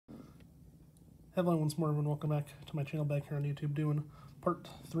Hello once more, everyone. Welcome back to my channel back here on YouTube, doing part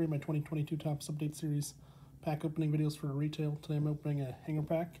 3 of my 2022 Topps Update Series pack opening videos for retail. Today I'm opening a hanger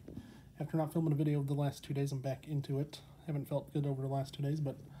pack. After not filming a video the last 2 days, I'm back into it. Haven't felt good over the last 2 days,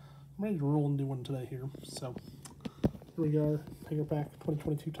 but I'm ready to roll and do one today here. So here we go, hanger pack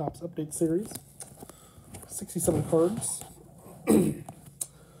 2022 Topps Update Series. 67 cards. Show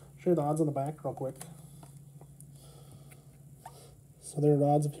you the odds on the back real quick. So there are the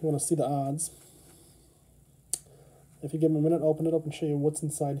odds if you want to see the odds. If you give me a minute, I'll open it up and show you what's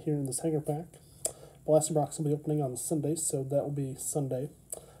inside here in this hanger pack. Blaster box will be opening on Sunday, so that will be Sunday.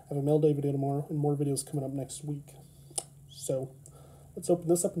 I have a mail day video tomorrow and more videos coming up next week. So let's open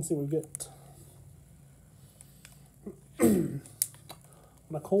this up and see what we get. On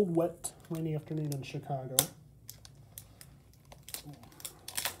a cold, wet, rainy afternoon in Chicago.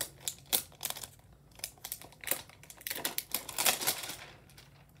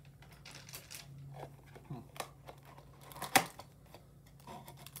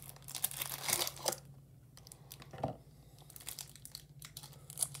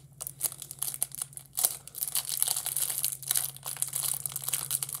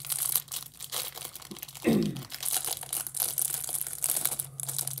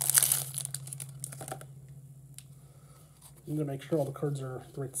 I'm going to make sure all the cards are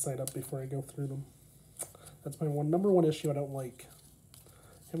the right side up before I go through them. That's my number one issue I don't like.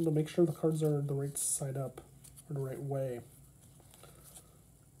 Having to make sure the cards are the right side up, or the right way.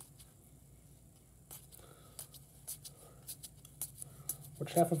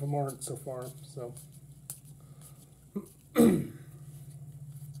 Which half of them aren't so far, so.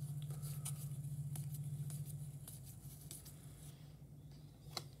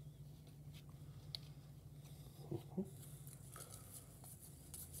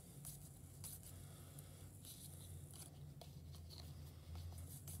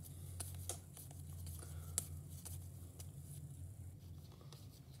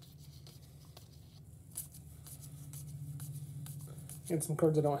 And some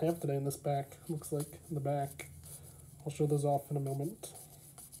cards I don't have today in this back, looks like, in the back. I'll show those off in a moment.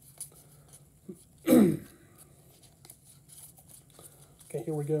 Okay,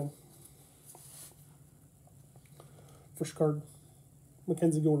 here we go. First card,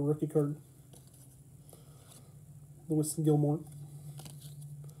 Mackenzie Gore rookie card. Lewis Gilmore.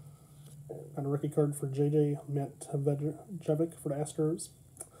 And a rookie card for J.J. Matvejevic for the Astros.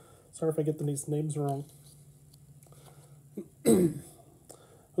 Sorry if I get these names wrong.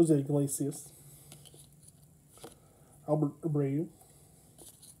 Jose Iglesias. Albert Abreu.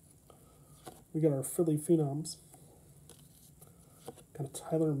 We got our Philly Phenoms. Got a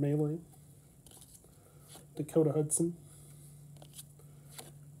Tyler Mahle. Dakota Hudson.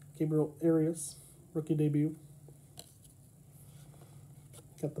 Gabriel Arias, rookie debut.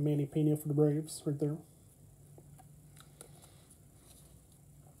 Got the Manny Pena for the Braves right there.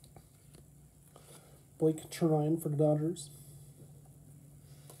 Blake Treinen for the Dodgers.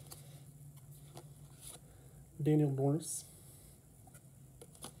 Daniel Norris.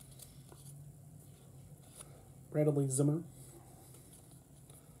 Bradley Zimmer.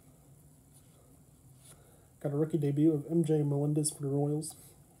 Got a rookie debut of MJ Melendez for the Royals.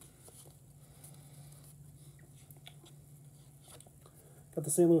 Got the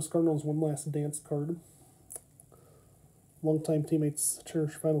St. Louis Cardinals One Last Dance card. Longtime teammates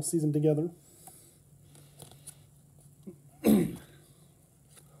cherish final season together.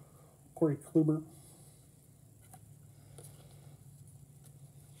 Corey Kluber.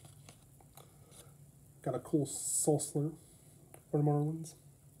 Got a Cole Sulser for the Marlins.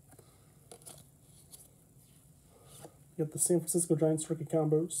 Got the San Francisco Giants rookie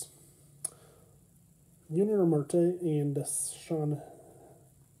combos. Junior Marte and Sean.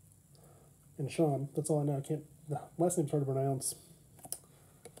 That's all I know. I can't. The last name's hard to pronounce.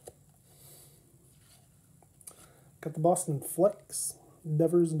 Got the Boston Flex.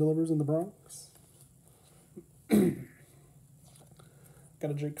 Devers and Delivers in the Bronx.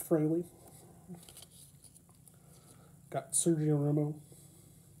 Got a Jake Fraley. Got Sergio Romo.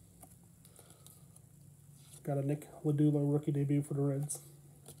 Got a Nick Lodolo rookie debut for the Reds.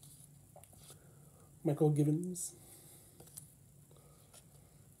 Michael Givens.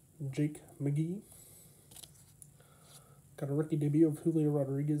 Jake McGee. Got a rookie debut of Julio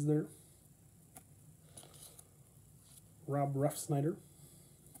Rodriguez there. Rob Refsnyder.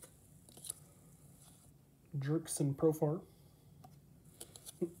 Jerkson Profar.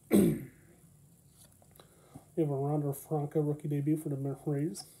 We have a Wander Franco rookie debut for the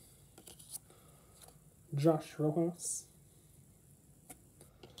Rays. Josh Rojas.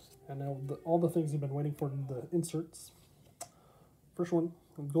 And now all the things you've been waiting for, the inserts. First one,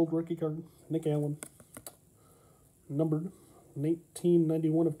 Gold rookie card, Nick Allen. Numbered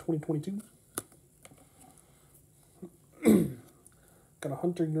 1991 of 2022. Got a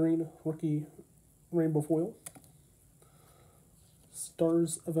Hunter Green rookie rainbow foil.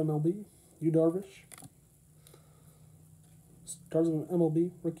 Stars of MLB, Yu Darvish. Stars of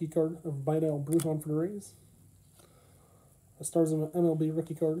MLB rookie card of Vidal Brujan for the Rays. A Stars of MLB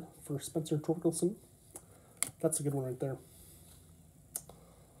rookie card for Spencer Torkelson. That's a good one right there.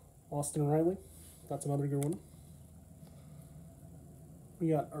 Austin Riley. That's another good one. We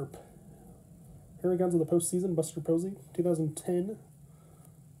got our Paragons of the Postseason, Buster Posey, 2010.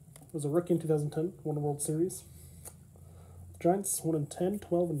 Was a rookie in 2010, won a World Series. Giants won in 10,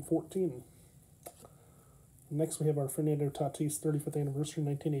 12, and 14. Next, we have our Fernando Tatis 35th anniversary,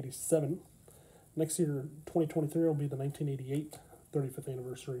 1987. Next year, 2023, will be the 1988 35th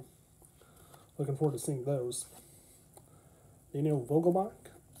anniversary. Looking forward to seeing those. Daniel Vogelbach.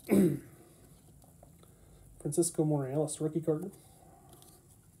 Francisco Morales, rookie card.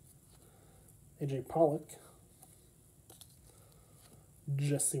 AJ Pollock.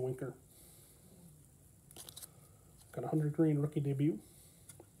 Jesse Winker. Got a Hunter Green rookie debut.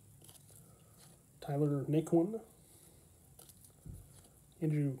 Tyler Naquin.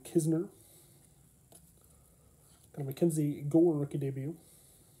 Andrew Kisner. Got a Mackenzie Gore rookie debut.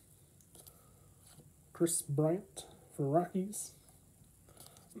 Chris Bryant for Rockies.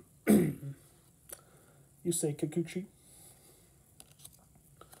 Yusei Kikuchi.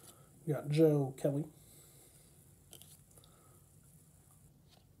 Got Joe Kelly.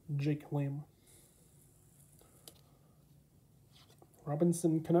 Jake Lamb.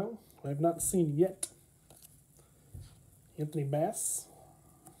 Robinson Cano, who I have not seen yet. Anthony Bass.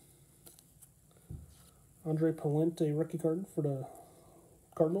 Andre Palente rookie card for the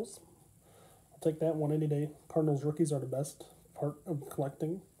Cardinals. I'll take that one any day. Cardinals rookies are the best part of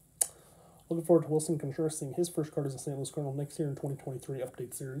collecting. Looking forward to Wilson Contreras seeing his first card as a St. Louis Cardinal next year in 2023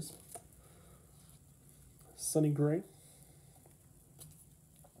 update series. Sonny Gray.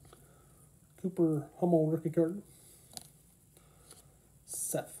 Cooper Hummel rookie card.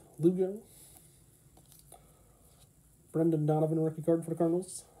 Seth Lugo. Brendan Donovan rookie card for the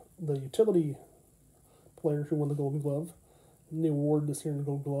Cardinals. The utility player who won the Golden Glove. In the award this year in the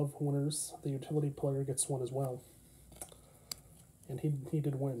Golden Glove winners, the utility player gets one as well. And he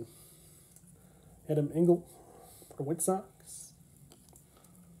did win. Adam Engel for the White Sox.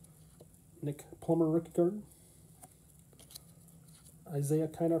 Nick Plummer rookie card. Isaiah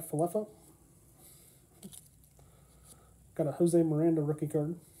Kiner Falefa. Got a Jose Miranda rookie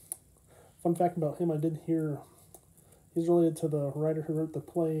card. Fun fact about him, I did hear he's related to the writer who wrote the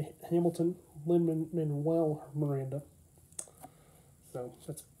play Hamilton, Lin-Manuel Miranda. So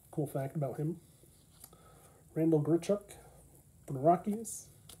that's a cool fact about him. Randall Grichuk for the Rockies.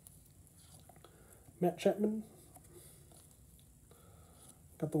 Matt Chapman.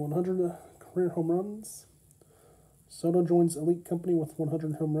 Got the 100 career home runs. Soto joins elite company with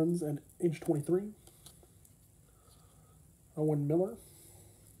 100 home runs at age 23. Owen Miller.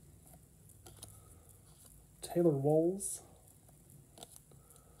 Taylor Walls.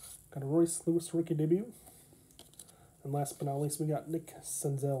 Got a Royce Lewis rookie debut. And last but not least, we got Nick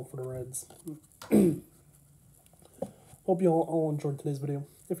Senzel for the Reds. Hope you all enjoyed today's video.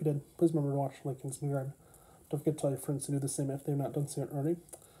 If you did, please remember to watch, like, and subscribe. Don't forget to tell your friends to do the same if they've not done so already.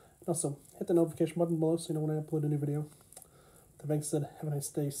 And also, hit the notification button below so you know when I upload a new video. That being said, have a nice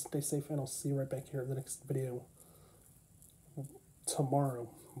day, stay safe, and I'll see you right back here in the next video tomorrow.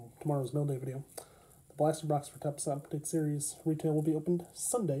 Tomorrow's mail day video. The blaster box for Top Shot Update Series retail will be opened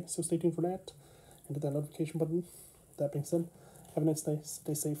Sunday, so stay tuned for that. And hit that notification button. That being said, have a nice day,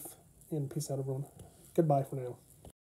 stay safe, and peace out, everyone. Goodbye for now.